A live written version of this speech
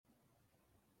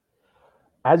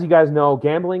As you guys know,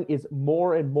 gambling is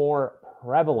more and more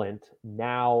prevalent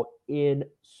now in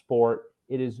sport.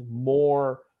 It is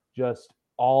more just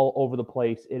all over the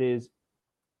place. It is.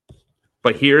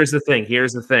 But here's the thing.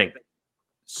 Here's the thing.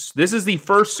 This is the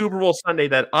first Super Bowl Sunday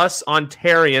that us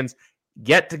Ontarians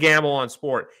get to gamble on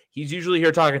sport. He's usually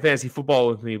here talking fantasy football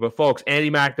with me, but folks, Andy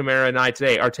McNamara and I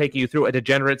today are taking you through a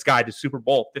Degenerates guide to Super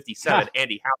Bowl 57.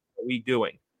 Andy, how are we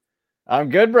doing? I'm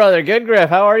good, brother. Good, Griff.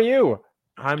 How are you?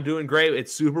 I'm doing great.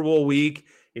 It's Super Bowl week.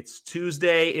 It's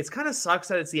Tuesday. It's kind of sucks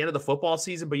that it's the end of the football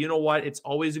season, but you know what? It's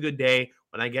always a good day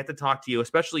when I get to talk to you,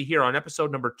 especially here on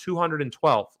episode number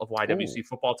 212 of YWC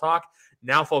Football Talk.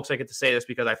 Now, folks, I get to say this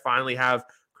because I finally have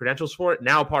credentials for it.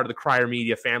 Now part of the Crier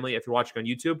Media family. If you're watching on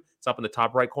YouTube, it's up in the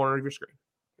top right corner of your screen.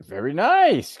 Very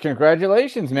nice.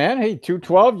 Congratulations, man. Hey,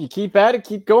 212. You keep at it.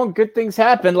 Keep going. Good things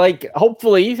happen. Like,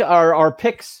 hopefully, our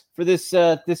picks for this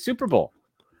Super Bowl.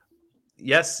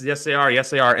 Yes, they are.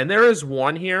 Yes, they are. And there is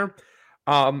one here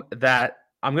that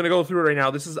I'm going to go through right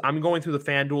now. I'm going through the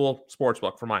FanDuel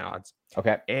Sportsbook for my odds.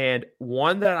 Okay. And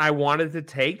one that I wanted to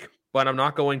take, but I'm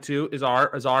not going to, is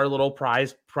our little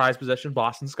prize position,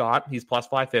 Boston Scott. He's plus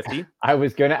 550. I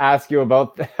was going to ask you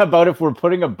about if we're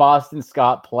putting a Boston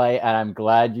Scott play, and I'm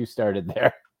glad you started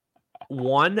there.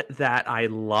 One that I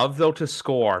love, though, to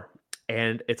score,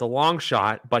 and it's a long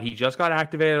shot, but he just got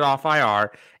activated off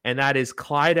IR, and that is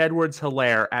Clyde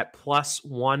Edwards-Helaire at plus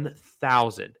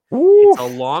 1,000. It's a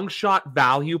long shot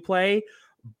value play,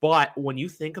 but when you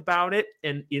think about it,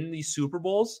 and in these Super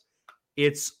Bowls,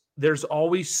 there's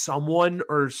always someone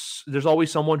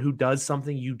who does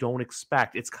something you don't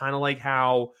expect. It's kind of like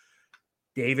how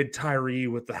David Tyree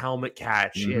with the helmet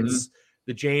catch. Mm-hmm. It's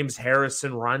the James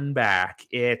Harrison run back.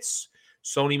 It's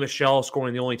Sony Michel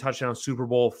scoring the only touchdown Super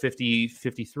Bowl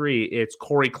 53. It's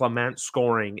Corey Clement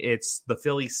scoring. It's the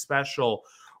Philly special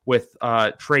with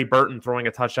Trey Burton throwing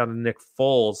a touchdown to Nick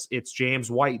Foles. It's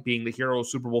James White being the hero of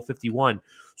Super Bowl 51.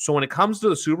 So when it comes to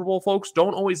the Super Bowl, folks,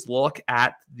 don't always look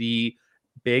at the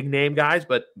big name guys,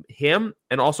 but him,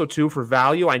 and also too for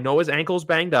value. I know his ankle's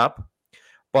banged up,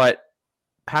 but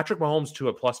Patrick Mahomes too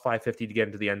at plus 550 to get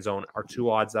into the end zone are two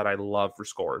odds that I love for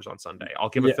scorers on Sunday. I'll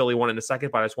give a Philly one in a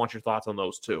second, but I just want your thoughts on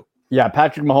those two. Yeah,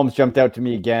 Patrick Mahomes jumped out to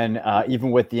me again,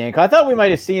 even with the ankle. I thought we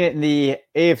might have seen it in the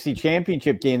AFC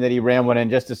Championship game that he ran one in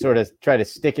just to sort of try to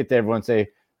stick it to everyone and say,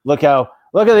 look at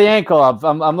the ankle.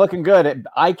 I'm looking good.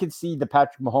 I could see the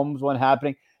Patrick Mahomes one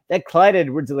happening. That Clyde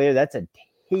Edwards-Helaire, that's a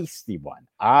tasty one.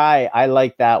 I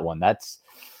like that one. That's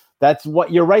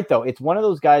what you're right, though. It's one of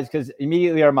those guys because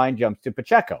immediately our mind jumps to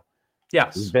Pacheco.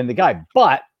 Yes. He's been the guy.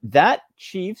 But that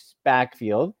Chiefs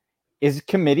backfield is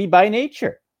committee by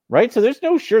nature, right? So there's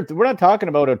no sure. We're not talking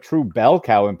about a true bell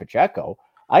cow in Pacheco.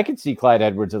 I could see Clyde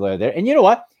Edwards-Helaire there. And you know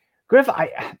what, Griff,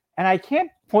 I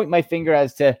can't point my finger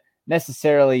as to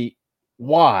necessarily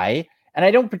why, and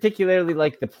I don't particularly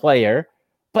like the player,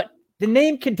 but the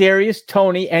name Kadarius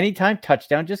Toney anytime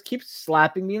touchdown just keeps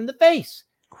slapping me in the face.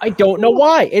 I don't know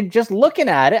why. And just looking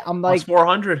at it, I'm like plus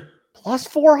 400. Plus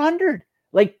 400.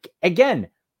 Like, again,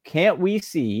 can't we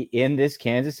see in this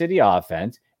Kansas City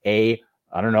offense a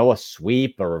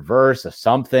sweep, a reverse, a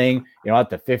something, at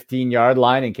the 15-yard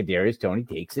line, and Kadarius Toney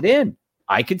takes it in?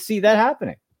 I could see that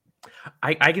happening.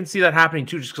 I can see that happening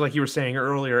too, just because like you were saying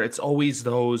earlier, it's always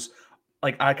those,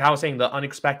 like I was saying, the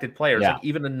unexpected players. Yeah. Like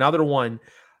even another one,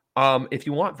 if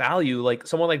you want value, like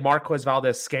someone like Marquez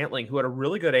Valdez-Scantling, who had a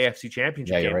really good AFC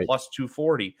Championship game, right, plus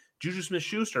 240. Juju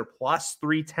Smith-Schuster, plus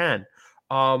 310.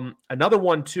 Another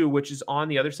one, too, which is on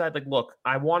the other side. Like, look,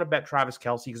 I want to bet Travis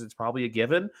Kelce because it's probably a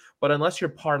given. But unless you're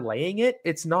parlaying it,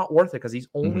 it's not worth it because he's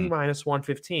only minus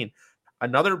 115.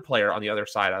 Another player on the other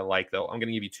side I like, though, I'm going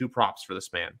to give you two props for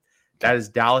this man. That is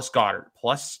Dallas Goedert,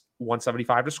 plus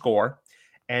 175 to score.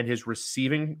 And his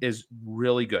receiving is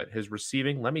really good. His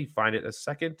receiving, let me find it a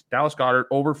second. Dallas Goedert,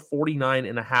 over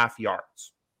 49.5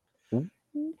 yards.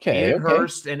 Okay.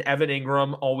 Hurst and Evan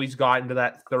Ingram always got into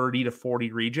that 30 to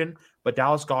 40 region, but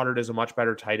Dallas Goedert is a much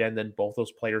better tight end than both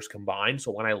those players combined.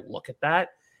 So when I look at that,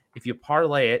 if you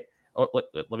parlay it,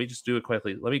 let me just do it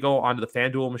quickly. Let me go onto the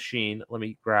FanDuel machine. Let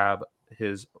me grab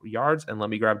his yards and let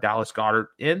me grab Dallas Goedert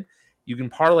in. You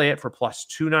can parlay it for plus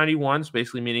 291, so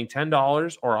basically meaning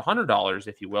 $10 or $100,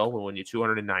 if you will win you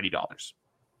 $290.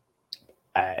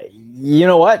 You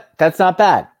know what? That's not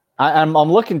bad. I'm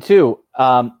looking too.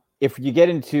 If you get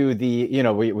into the,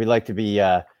 we like to be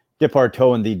dip our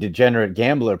toe in the degenerate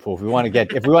gambler pool. If we want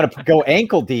to go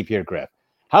ankle deep here, Griff,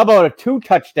 how about a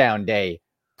 2-touchdown day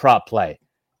prop play?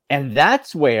 And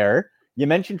that's where you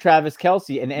mentioned Travis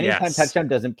Kelce, and anytime touchdown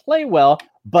doesn't play well,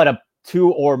 but a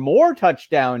 2 or more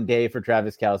touchdown day for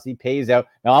Travis Kelce pays out.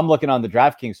 Now I'm looking on the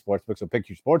DraftKings Sportsbook, so pick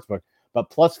your sportsbook, but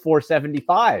plus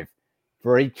 475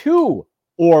 for a 2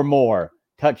 or more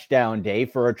touchdown day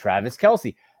for a Travis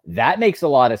Kelce. That makes a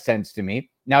lot of sense to me.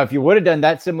 Now, if you would have done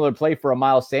that similar play for a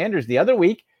Miles Sanders the other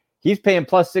week, he's paying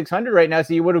plus 600 right now,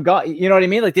 so you would have got, you know what I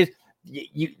mean? Like this,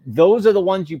 those are the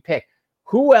ones you pick.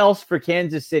 Who else for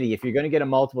Kansas City, if you're going to get a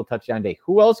multiple touchdown day,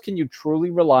 who else can you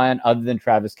truly rely on other than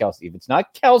Travis Kelce? If it's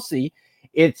not Kelce,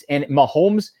 and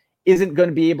Mahomes isn't going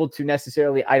to be able to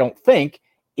necessarily, I don't think,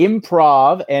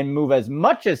 improv and move as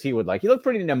much as he would like. He looked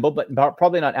pretty nimble, but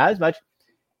probably not as much.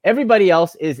 Everybody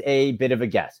else is a bit of a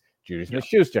guess. Juju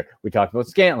Smith-Schuster. We talked about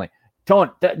Scantling.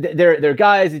 Tone, they're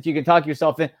guys that you can talk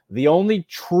yourself in. The only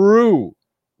true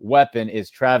weapon is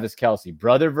Travis Kelce.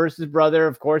 Brother versus brother,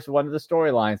 of course, one of the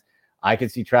storylines. I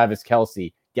could see Travis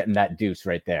Kelce getting that deuce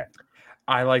right there.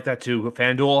 I like that too.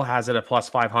 FanDuel has it at plus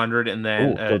 500, and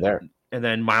then and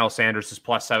then Miles Sanders is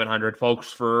plus 700.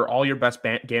 Folks, for all your best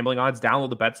gambling odds, download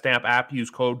the BetStamp app.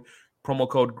 Use promo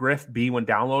code GRIFB when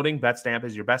downloading. BetStamp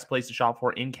is your best place to shop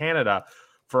for in Canada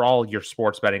for all your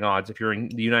sports betting odds. If you're in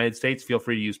the United States, feel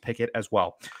free to use Pickett as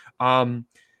well.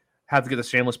 Have to get the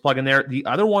shameless plug in there. The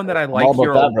other one that I like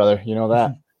here, that, brother, you know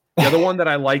that. The other one that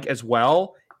I like as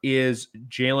well is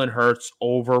Jalen Hurts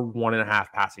over 1.5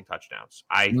 passing touchdowns.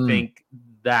 I think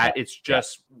that it's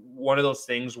just one of those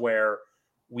things where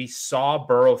we saw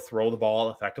Burrow throw the ball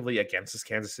effectively against this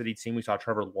Kansas City team. We saw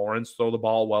Trevor Lawrence throw the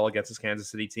ball well against this Kansas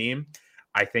City team.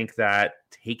 I think that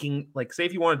taking, like, say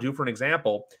if you want to do, for an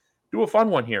example, do a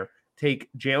fun one here. Take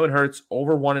Jalen Hurts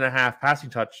over 1.5 passing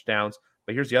touchdowns.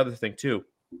 But here's the other thing too.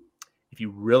 If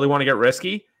you really want to get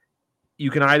risky,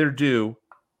 you can either do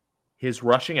his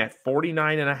rushing at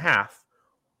 49.5,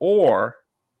 or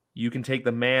you can take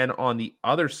the man on the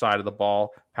other side of the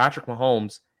ball, Patrick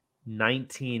Mahomes,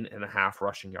 19.5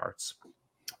 rushing yards.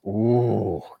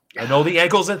 Ooh. I know the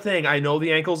ankle's a thing. I know.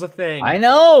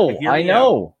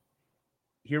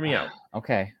 Hear me out.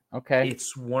 Okay.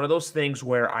 It's one of those things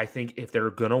where I think if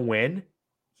they're going to win,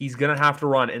 he's going to have to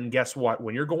run. And guess what?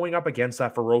 When you're going up against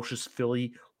that ferocious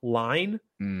Philly line,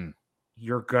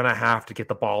 you're going to have to get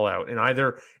the ball out. And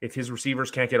either if his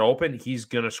receivers can't get open, he's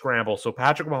going to scramble. So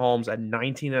Patrick Mahomes at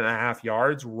 19.5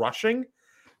 yards rushing,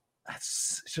 it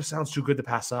just sounds too good to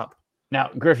pass up.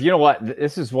 Now, Griff, you know what?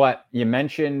 This is what you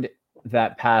mentioned,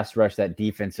 that pass rush, that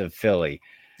defense of Philly.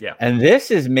 Yeah. And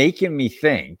this is making me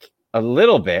think a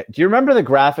little bit. Do you remember the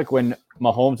graphic when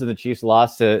Mahomes and the Chiefs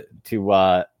lost to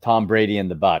Tom Brady and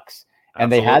the Bucks?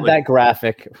 And Absolutely. They had that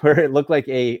graphic where it looked like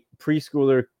a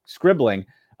preschooler scribbling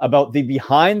about the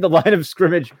behind the line of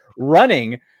scrimmage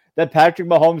running that Patrick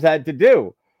Mahomes had to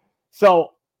do.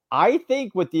 So I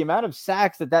think with the amount of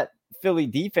sacks that Philly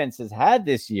defense has had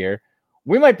this year,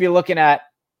 we might be looking at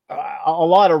a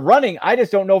lot of running. I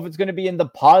just don't know if it's going to be in the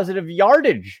positive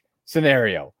yardage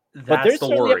scenario. But there's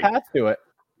certainly a path to it.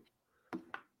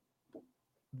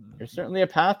 There's certainly a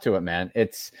path to it, man.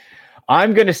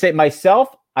 I'm going to say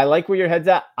myself, I like where your head's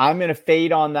at. I'm going to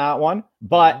fade on that one.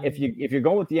 But if you're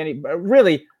going with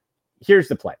really, here's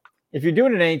the play. If you're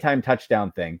doing an anytime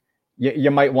touchdown thing,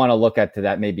 you might want to look at to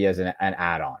that maybe as an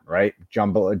add-on, right?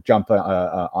 Jump on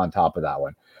top of that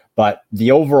one. But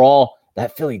the overall,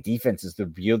 that Philly defense is the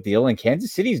real deal, and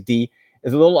Kansas City's D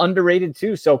is a little underrated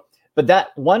too. So, but that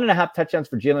 1.5 touchdowns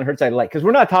for Jalen Hurts, I like, because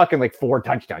we're not talking like 4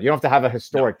 touchdowns. You don't have to have a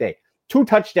historic day. 2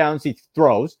 touchdowns he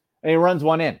throws and he runs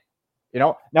one in. You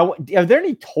know, now are there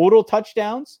any total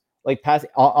touchdowns like pass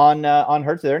on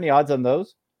Hurts? Are there any odds on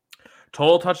those?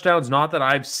 Total touchdowns, not that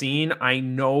I've seen. I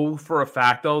know for a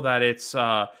fact though that it's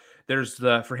there's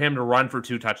for him to run for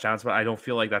 2 touchdowns, but I don't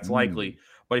feel like that's likely.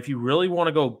 But if you really want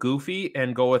to go goofy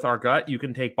and go with our gut, you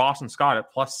can take Boston Scott at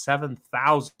plus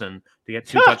 7,000 to get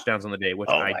 2 touchdowns on the day, which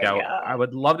I doubt. God. I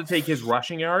would love to take his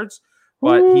rushing yards,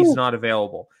 but he's not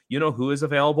available. You know who is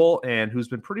available and who's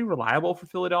been pretty reliable for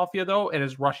Philadelphia, though, and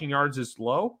his rushing yards is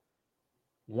low?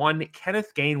 One,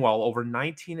 Kenneth Gainwell, over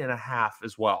 19.5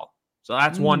 as well. So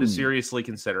that's one to seriously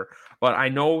consider. But I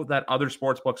know that other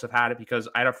sports books have had it because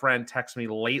I had a friend text me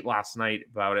late last night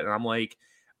about it, and I'm like,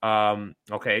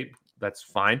 okay, that's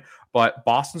fine. But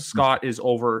Boston Scott is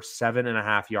over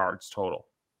 7.5 yards total.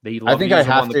 They love to use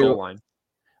him on the goal line.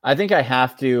 I think I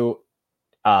have to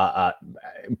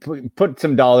put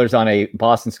some dollars on a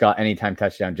Boston Scott anytime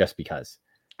touchdown just because.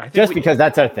 Because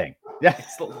that's our thing. Yeah,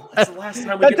 it's the last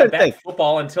time we get to bet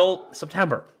football until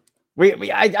September.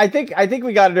 I think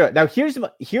we got to do it now. Here's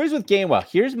with Gainwell.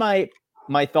 Here's my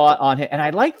thought on him, and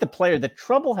I like the player. The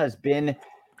trouble has been,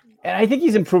 and I think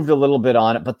he's improved a little bit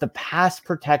on it, but the pass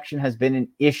protection has been an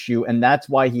issue, and that's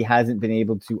why he hasn't been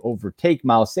able to overtake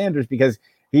Miles Sanders because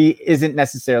he isn't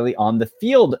necessarily on the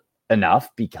field enough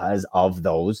because of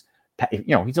those.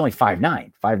 He's only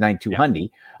 5'9", 5'9", 200.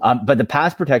 But the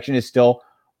pass protection is still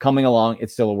coming along.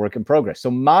 It's still a work in progress.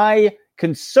 So my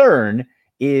concern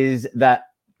is that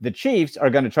the Chiefs are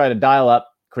going to try to dial up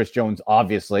Chris Jones,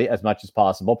 obviously, as much as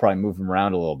possible, probably move him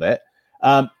around a little bit.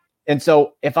 And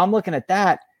so if I'm looking at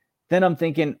that, then I'm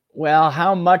thinking, well,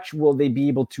 how much will they be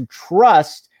able to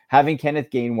trust having Kenneth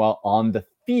Gainwell on the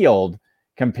field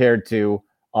compared to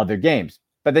other games?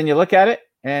 But then you look at it,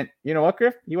 and you know what,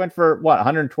 Griff? You went for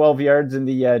 112 yards in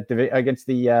the against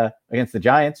the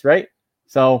Giants, right?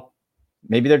 So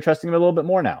maybe they're trusting him a little bit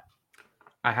more now.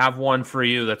 I have one for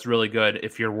you that's really good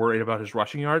if you're worried about his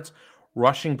rushing yards.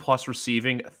 Rushing plus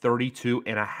receiving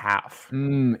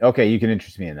 32.5. Okay, you can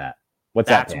interest me in that.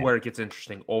 That's where it gets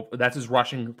interesting. That's his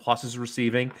rushing plus his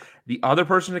receiving. The other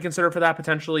person to consider for that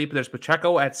potentially, but there's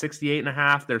Pacheco at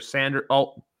 68.5. There's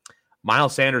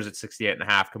Miles Sanders at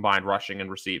 68.5 combined rushing and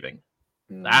receiving.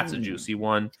 That's a juicy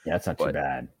one. Yeah, that's not too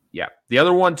bad. Yeah. The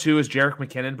other one too is Jerick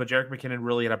McKinnon, but Jerick McKinnon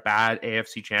really had a bad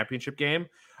AFC Championship game.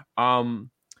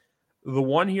 The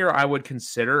one here I would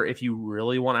consider if you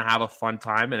really want to have a fun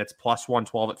time, and it's plus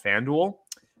 112 at FanDuel,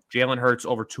 Jalen Hurts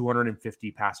over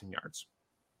 250 passing yards.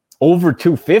 Over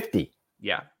 250?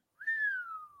 Yeah.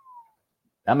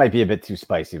 That might be a bit too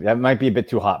spicy. That might be a bit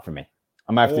too hot for me.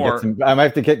 I might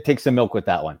have to take some milk with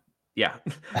that one. Yeah.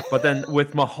 But then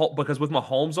with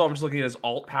Mahomes, I'm just looking at his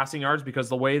alt passing yards because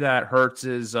the way that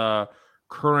Hurts'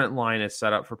 current line is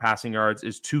set up for passing yards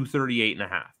is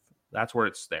 238.5. That's where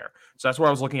it's there. So that's where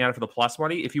I was looking at it for the plus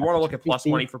money. If you want to look at plus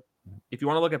money for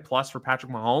Patrick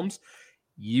Mahomes,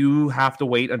 you have to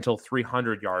wait until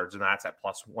 300 yards, and that's at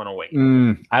plus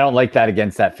 108. I don't like that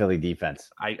against that Philly defense.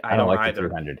 I don't like either. The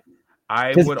 300.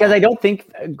 Because I don't think,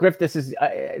 Griff, this is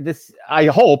I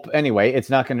hope anyway, it's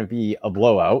not going to be a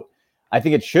blowout. I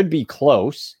think it should be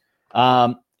close.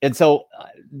 And so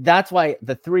that's why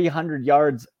the 300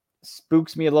 yards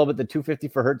spooks me a little bit. The 250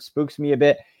 for Hurts spooks me a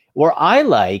bit. Where I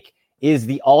like is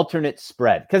the alternate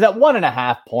spread. Because at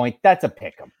 1.5 point, that's a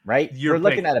pick 'em, right? You're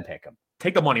looking at a pick 'em.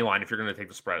 Take the money line if you're going to take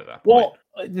the spread at that point.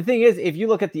 Well, the thing is, if you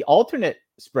look at the alternate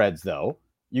spreads, though,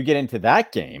 you get into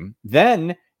that game,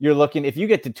 then you're looking, if you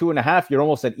get to 2.5, you're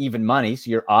almost at even money. So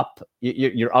you're up.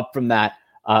 You're up from that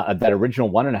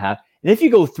original 1.5. And if you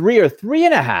go 3 or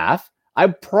 3.5, I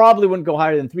probably wouldn't go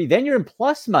higher than 3. Then you're in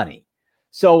plus money.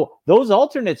 So those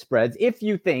alternate spreads, if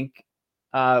you think,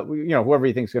 whoever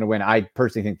you think is going to win, I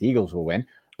personally think the Eagles will win.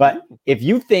 But if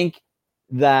you think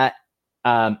that,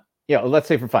 let's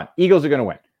say for fun, Eagles are going to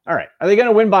win. All right. Are they going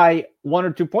to win by 1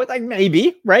 or 2 points? Like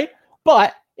maybe, right?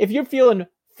 But if you're feeling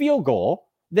field goal,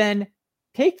 then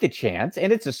take the chance,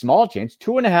 and it's a small chance,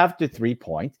 2.5 to 3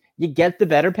 points. You get the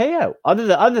better payout. Other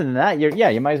than that,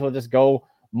 you might as well just go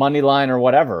money line or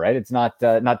whatever, right? It's not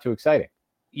too exciting.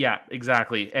 Yeah,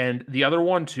 exactly. And the other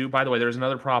one too, by the way, there's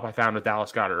another prop I found with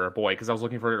Dallas Goedert, or a boy, because I was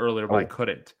looking for it earlier, but I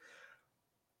couldn't.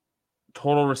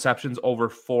 Total receptions over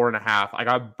 4.5. I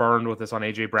got burned with this on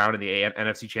AJ Brown in the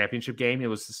NFC Championship game. It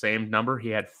was the same number. He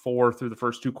had 4 through the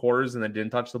first 2 quarters and then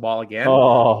didn't touch the ball again.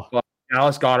 But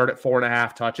Dallas Goedert at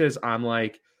 4.5 touches. I'm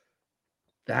like,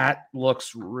 that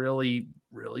looks really,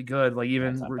 really good. Like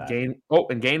even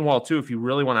Gainwell too. If you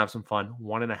really want to have some fun,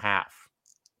 1.5.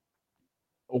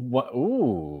 What?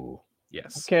 Ooh.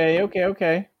 Yes.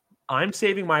 Okay. I'm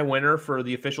saving my winner for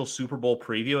the official Super Bowl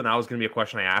preview, and that was going to be a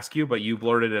question I ask you, but you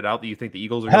blurted it out that you think the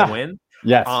Eagles are going to win.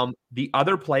 Yes. The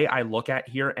other play I look at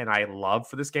here and I love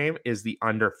for this game is the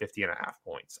under 50.5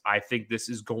 points. I think this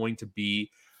is going to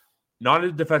be not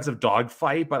a defensive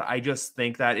dogfight, but I just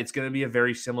think that it's going to be a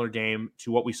very similar game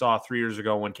to what we saw 3 years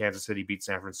ago when Kansas City beat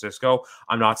San Francisco.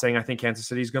 I'm not saying I think Kansas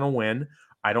City is going to win.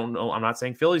 I don't know. I'm not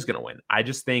saying Philly's going to win. I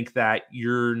just think that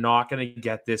you're not going to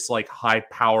get this like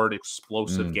high-powered,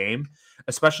 explosive game,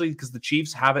 especially because the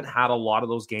Chiefs haven't had a lot of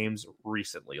those games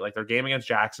recently. Like their game against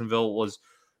Jacksonville was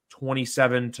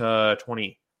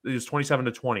 27-20. It was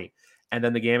 27-20. And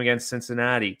then the game against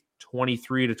Cincinnati,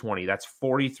 23-20. That's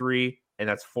 43 and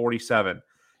that's 47.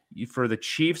 For the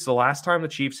Chiefs, the last time the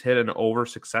Chiefs hit an over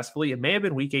successfully, it may have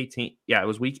been week 18. Yeah, it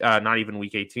was not even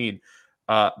week 18.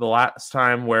 The last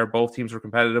time where both teams were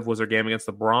competitive was their game against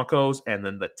the Broncos and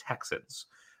then the Texans.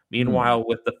 Meanwhile,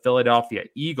 with the Philadelphia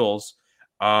Eagles,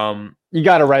 you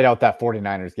got to write out that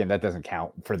 49ers game. That doesn't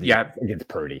count for against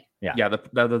Purdy. Yeah,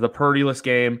 the Purdy-less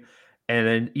game, and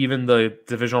then even the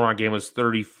divisional round game was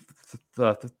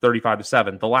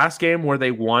 35-7. The last game where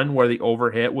they won, where the over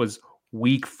hit, was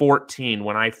week 14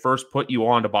 when I first put you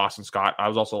on to Boston Scott. I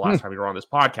was also the last time you were on this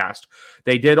podcast.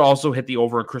 They did also hit the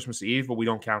over on Christmas Eve, but we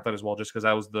don't count that as well just because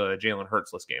that was the Jalen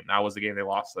Hurts-less game. That was the game they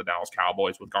lost to the Dallas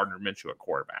Cowboys with Gardner Minshew at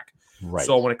quarterback. Right.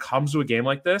 So when it comes to a game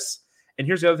like this, and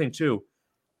here's the other thing too,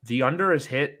 the under is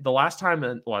hit the last time,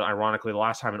 ironically, the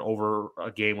last time an over a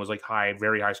game was like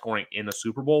very high scoring in the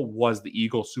Super Bowl was the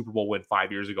Eagles Super Bowl win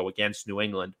 5 years ago against New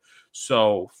England.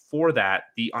 So for that,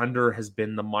 the under has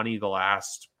been the money the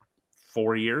last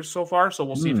 4 years so far. So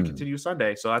we'll see if it continues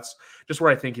Sunday. So that's just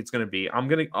where I think it's going to be. I'm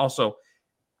going to also,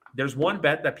 there's one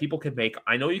bet that people can make.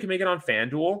 I know you can make it on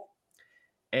FanDuel,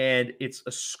 and it's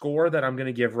a score that I'm going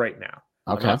to give right now.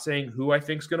 Okay. I'm not saying who I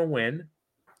think is going to win,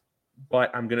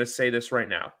 but I'm going to say this right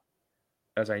now,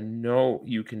 as I know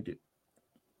you can do.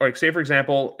 Like, say, for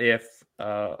example, if,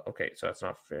 okay, so that's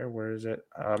not fair. Where is it?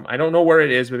 I don't know where it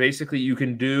is, but basically you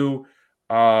can do,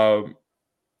 the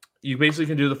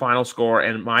final score,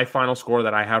 and my final score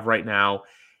that I have right now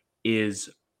is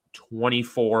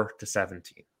 24-17.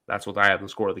 That's what I have the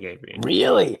score of the game being.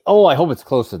 Really? Oh, I hope it's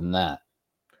closer than that.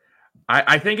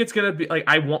 I think it's gonna be like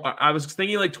I was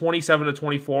thinking like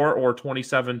 27-24 or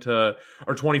 24-20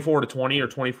 or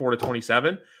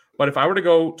 24-27. But if I were to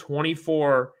go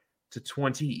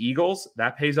 24-20 Eagles,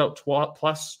 that pays out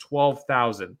plus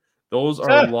 12,000. Those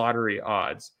are lottery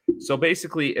odds. So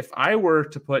basically, if I were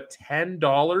to put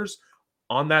 $10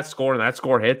 on that score and that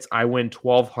score hits, I win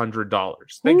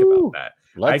 $1,200. Think about that.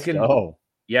 Let's go.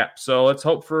 Yeah. So let's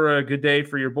hope for a good day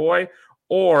for your boy.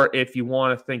 Or if you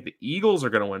want to think the Eagles are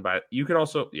going to win by it, you can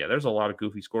also, there's a lot of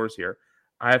goofy scores here.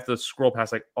 I have to scroll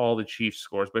past like all the Chiefs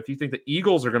scores. But if you think the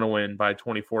Eagles are going to win by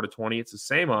 24-20, it's the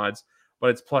same odds,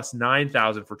 but it's plus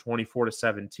 9,000 for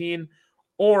 24-17.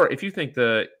 Or if you think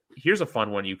here's a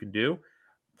fun one you can do,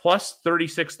 plus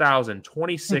 36,000,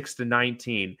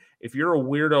 26-19. If you're a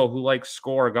weirdo who likes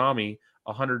scoreagami,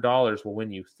 $100 will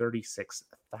win you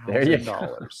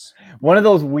 $36,000. One of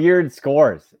those weird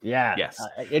scores. Yeah. Yes.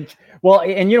 And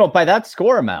by that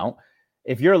score amount,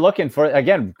 if you're looking for,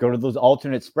 again, go to those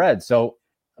alternate spreads. So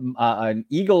an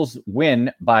Eagles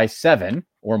win by 7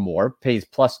 or more pays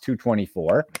plus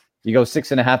 224. You go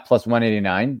 6.5 plus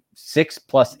 189, 6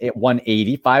 plus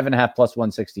 180, 5.5 plus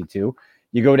 162.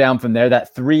 You go down from there.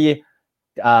 That three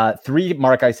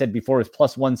mark I said before is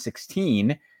plus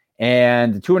 116.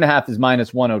 And the 2.5 is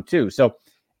minus 102. So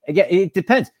again, it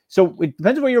depends. So it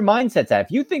depends where your mindset's at.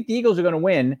 If you think the Eagles are going to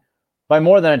win by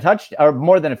more than a touch or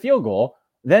more than a field goal,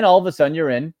 then all of a sudden you're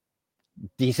in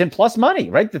decent plus money,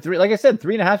 right? Like I said,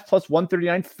 3.5 plus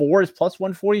 139, 4 is plus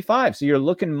 145. So you're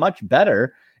looking much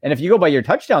better. And if you go by your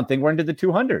touchdown thing, we're into the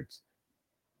 200s.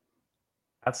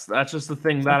 That's just the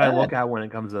thing that I look at when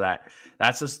it comes to that.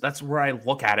 That's where I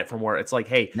look at it from, where it's like,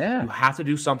 hey, you have to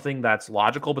do something that's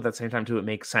logical, but at the same time, too, it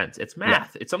makes sense. It's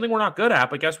math. It's something we're not good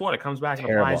at, but guess what? It comes back and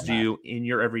applies to you in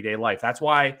your everyday life. That's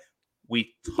why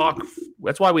we talk.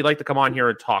 That's why we like to come on here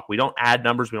and talk. We don't add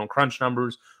numbers. We don't crunch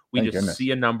numbers. We just see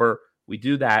a number. We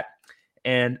do that.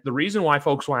 And the reason why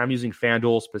I'm using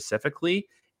FanDuel specifically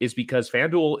is because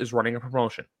FanDuel is running a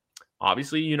promotion.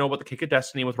 Obviously, you know about the Kick of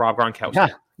Destiny with Rob Gronkowski. Yeah.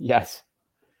 Yes.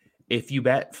 If you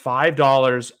bet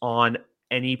 $5 on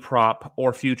any prop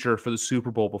or future for the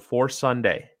Super Bowl before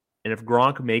Sunday, and if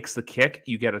Gronk makes the kick,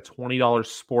 you get a $20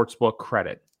 sportsbook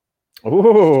credit.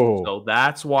 Ooh. So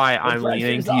that's why I'm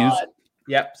leaning to use.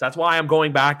 Yep. So that's why I'm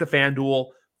going back to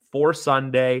FanDuel for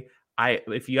Sunday.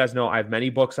 If you guys know, I have many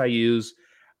books I use,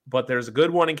 but there's a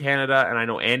good one in Canada, and I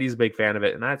know Andy's a big fan of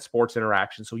it, and that's Sports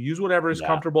Interaction. So use whatever is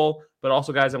comfortable. But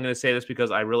also, guys, I'm going to say this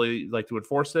because I really like to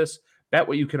enforce this. Bet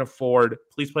what you can afford.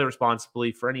 Please play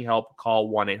responsibly. For any help,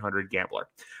 call 1-800-GAMBLER.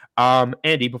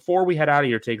 Andy, before we head out of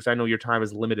here today, because I know your time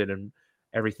is limited and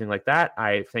everything like that,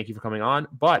 I thank you for coming on.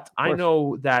 But I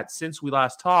know that since we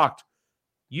last talked,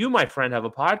 you, my friend, have a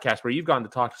podcast where you've gone to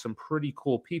talk to some pretty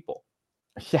cool people.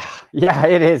 Yeah,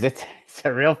 it is. It's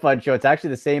a real fun show. It's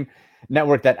actually the same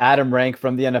network that Adam Rank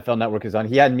from the NFL Network is on.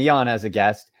 He had me on as a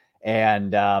guest,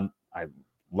 and I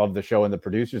love the show and the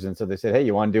producers. And so they said, hey,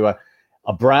 you want to do a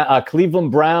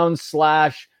Cleveland Browns /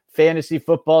 fantasy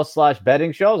football /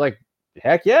 betting show? I was like,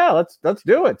 heck yeah, let's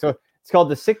do it. So it's called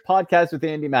the Sick Podcast with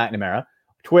Andy McNamara.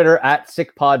 Twitter at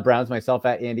SickPodBrowns, myself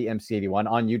at AndyMC81,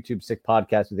 on YouTube, Sick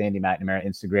Podcast with Andy McNamara,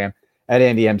 Instagram at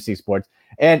AndyMC Sports.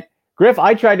 And Griff,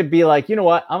 I tried to be like, you know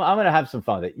what, I'm going to have some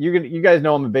fun with it. You guys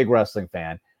know I'm a big wrestling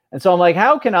fan. And so I'm like,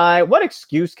 what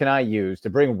excuse can I use to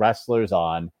bring wrestlers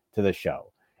on to the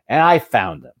show? And I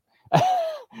found them.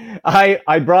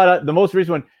 I brought up the most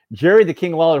recent one, Jerry the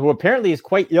King Lawler, who apparently is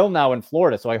quite ill now in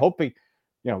Florida. So I hope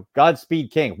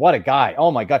Godspeed King. What a guy. Oh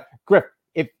my God. Griff,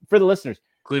 for the listeners,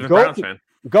 Cleveland Browns fan.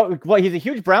 Well, he's a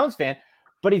huge Browns fan.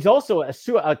 but he's also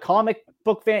a comic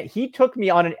book fan. He took me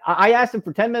on I asked him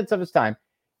for 10 minutes of his time.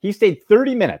 He stayed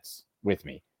 30 minutes with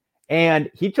me.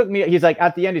 And he took me, he's like,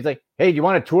 at the end, he's like, hey, do you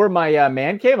want to tour my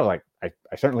man cave? I'm like, I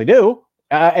certainly do.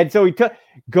 And so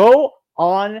go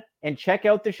on and check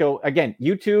out the show. Again,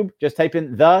 YouTube, just type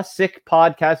in The Sick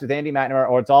Podcast with Andy McNamara,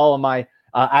 or it's all on my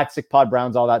at Sick Pod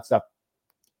Browns, all that stuff.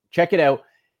 Check it out.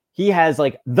 He has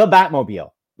like the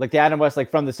Batmobile, like the Adam West, like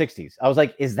from the 60s. I was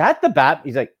like, is that the Bat?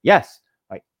 He's like, yes.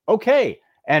 Like, okay.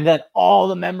 And then all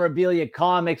the memorabilia,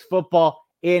 comics, football,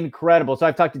 incredible. So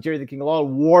I've talked to Jerry the King, a lot of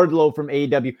Wardlow from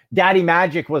AEW. Daddy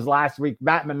Magic was last week.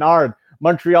 Matt Menard,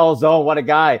 Montreal Zone. What a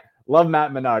guy. Love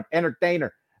Matt Menard.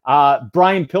 Entertainer.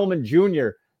 Brian Pillman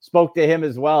Jr. spoke to him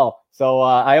as well. So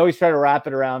I always try to wrap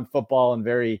it around football in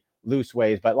very loose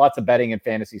ways, but lots of betting and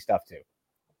fantasy stuff too.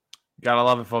 Gotta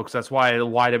love it, folks. That's why the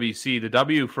YWC, the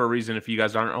W for a reason, if you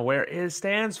guys aren't aware, it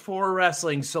stands for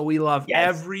wrestling. So we love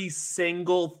every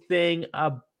single thing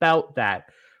about that.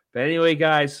 But anyway,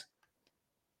 guys,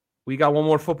 we got one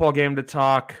more football game to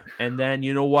talk. And then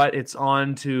you know what? It's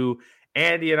on to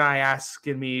Andy and I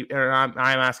asking me, or I'm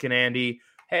asking Andy,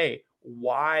 hey,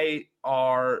 why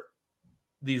are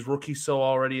these rookies so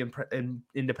already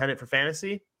independent for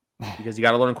fantasy? Because you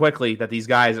got to learn quickly that these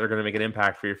guys are going to make an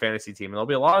impact for your fantasy team. And there'll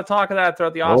be a lot of talk of that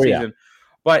throughout the offseason. Yeah.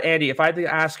 But, Andy, if I had to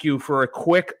ask you for a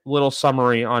quick little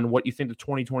summary on what you think the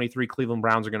 2023 Cleveland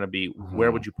Browns are going to be,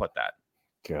 where would you put that?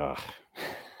 God.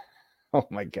 Oh,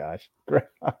 my gosh.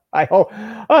 I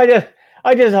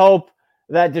just hope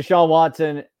that Deshaun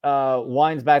Watson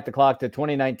winds back the clock to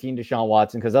 2019 Deshaun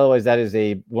Watson, because otherwise that is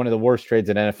one of the worst trades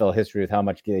in NFL history with how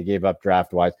much they gave up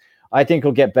draft-wise. I think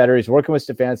he'll get better. He's working with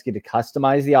Stefanski to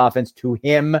customize the offense to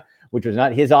him, which was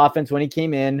not his offense when he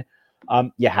came in.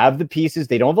 You have the pieces.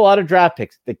 They don't have a lot of draft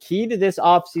picks. The key to this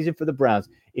offseason for the Browns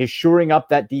is shoring up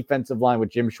that defensive line with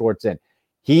Jim Schwartz in.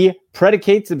 He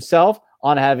predicates himself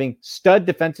on having stud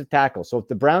defensive tackle. So if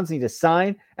the Browns need to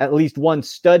sign at least one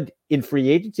stud in free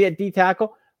agency at D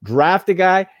tackle, draft a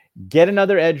guy, get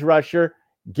another edge rusher,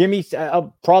 give me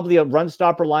probably a run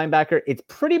stopper linebacker. It's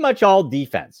pretty much all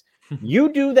defense.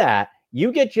 You do that,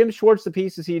 you get Jim Schwartz the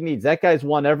pieces he needs. That guy's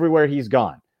won everywhere he's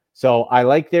gone. So I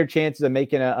like their chances of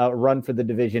making a run for the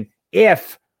division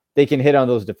if they can hit on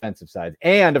those defensive sides.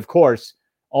 And, of course,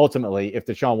 ultimately, if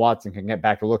Deshaun Watson can get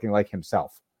back to looking like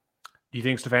himself. Do you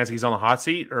think Stefanski's on the hot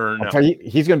seat or no? I'll tell you,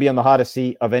 he's going to be on the hottest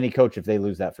seat of any coach if they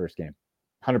lose that first game.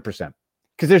 100%.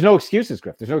 Because there's no excuses,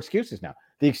 Griff. There's no excuses now.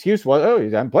 The excuse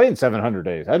was, I'm playing 700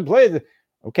 days. I haven't played.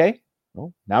 Okay.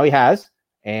 Well, now he has.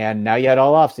 And now you had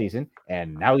all offseason,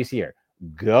 and now he's here.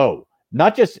 Go.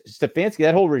 Not just Stefanski,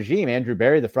 that whole regime, Andrew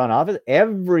Berry, the front office,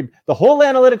 the whole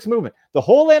analytics movement. The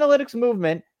whole analytics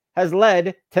movement has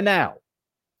led to now.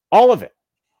 All of it.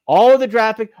 All of the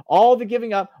drafting, all the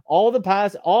giving up, all the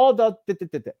pass, all the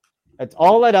it's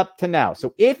all led up to now.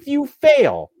 So if you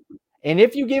fail, and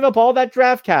if you gave up all that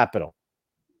draft capital,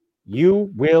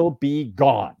 you will be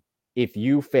gone if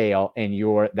you fail and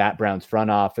you're that Browns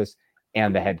front office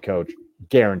and the head coach.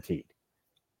 Guaranteed.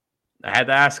 I had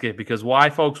to ask it because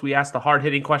why, folks? We ask the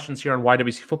hard-hitting questions here on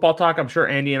YWC Football Talk. I'm sure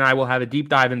Andy and I will have a deep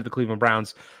dive into the Cleveland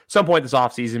Browns some point this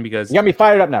offseason because you got me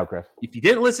fired up now, Chris. If you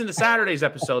didn't listen to Saturday's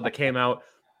episode that came out,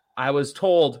 I was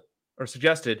told or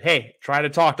suggested, hey, try to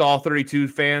talk to all 32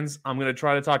 fans. I'm going to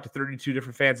try to talk to 32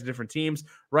 different fans of different teams.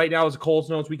 Right now, as a Colts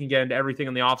notes, we can get into everything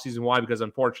in the offseason. Why? Because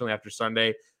unfortunately, after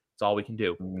Sunday, it's all we can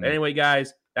do. Anyway,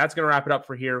 guys, that's going to wrap it up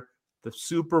for here. The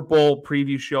Super Bowl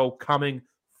preview show coming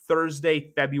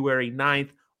Thursday, February 9th.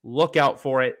 Look out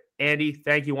for it. Andy,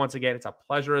 thank you once again. It's a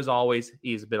pleasure as always.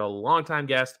 He's been a longtime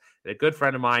guest and a good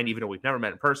friend of mine, even though we've never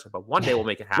met in person. But one day we'll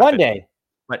make it happen. One day.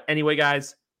 But anyway,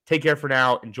 guys, take care for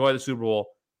now. Enjoy the Super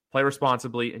Bowl. Play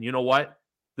responsibly. And you know what?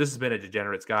 This has been a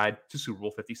Degenerates Guide to Super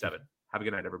Bowl 57. Have a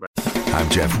good night, everybody. I'm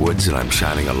Jeff Woods, and I'm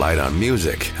shining a light on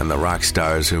music and the rock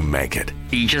stars who make it.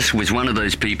 He just was one of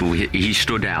those people. He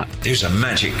stood out. He was a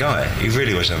magic guy. He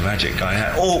really was a magic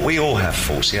guy. We all have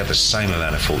faults. He had the same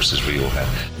amount of faults as we all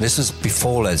have. This was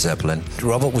before Led Zeppelin.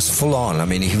 Robert was full on. I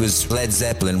mean, he was Led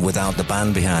Zeppelin without the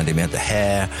band behind him. He had the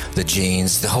hair, the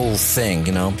jeans, the whole thing,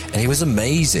 you know. And he was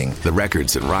amazing. The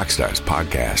Records and Rockstars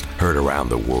podcast, heard around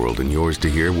the world and yours to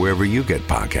hear wherever you get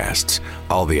podcasts.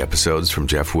 All the episodes from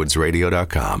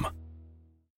JeffWoodsRadio.com.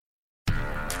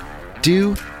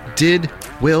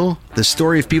 Will, the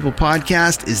Story of People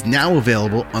podcast is now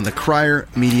available on the Crier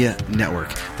Media Network.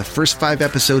 The first 5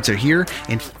 episodes are here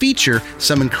and feature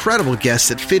some incredible guests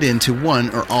that fit into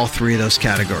one or all 3 of those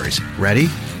categories. Ready?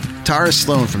 Tara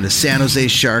Sloan from the San Jose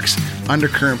Sharks,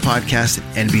 Undercurrent podcast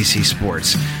at NBC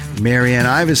Sports. Marianne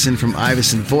Iveson from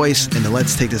Iveson Voice and the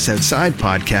Let's Take This Outside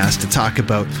podcast to talk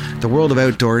about the world of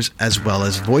outdoors as well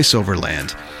as voiceover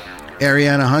land.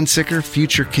 Ariana Hunsicker,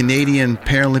 future Canadian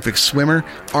Paralympic swimmer,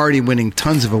 already winning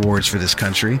tons of awards for this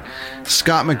country.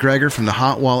 Scott McGregor from the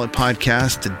Hot Wallet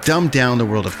podcast to dumb down the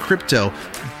world of crypto,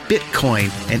 Bitcoin,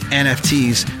 and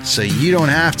NFTs so you don't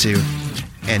have to.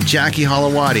 And Jackie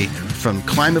Holowati from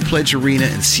Climate Pledge Arena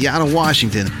in Seattle,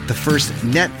 Washington, the first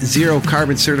net zero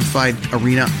carbon certified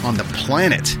arena on the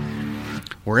planet.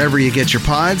 Wherever you get your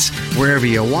pods, wherever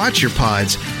you watch your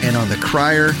pods, and on the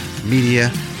Crier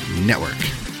Media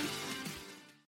Network.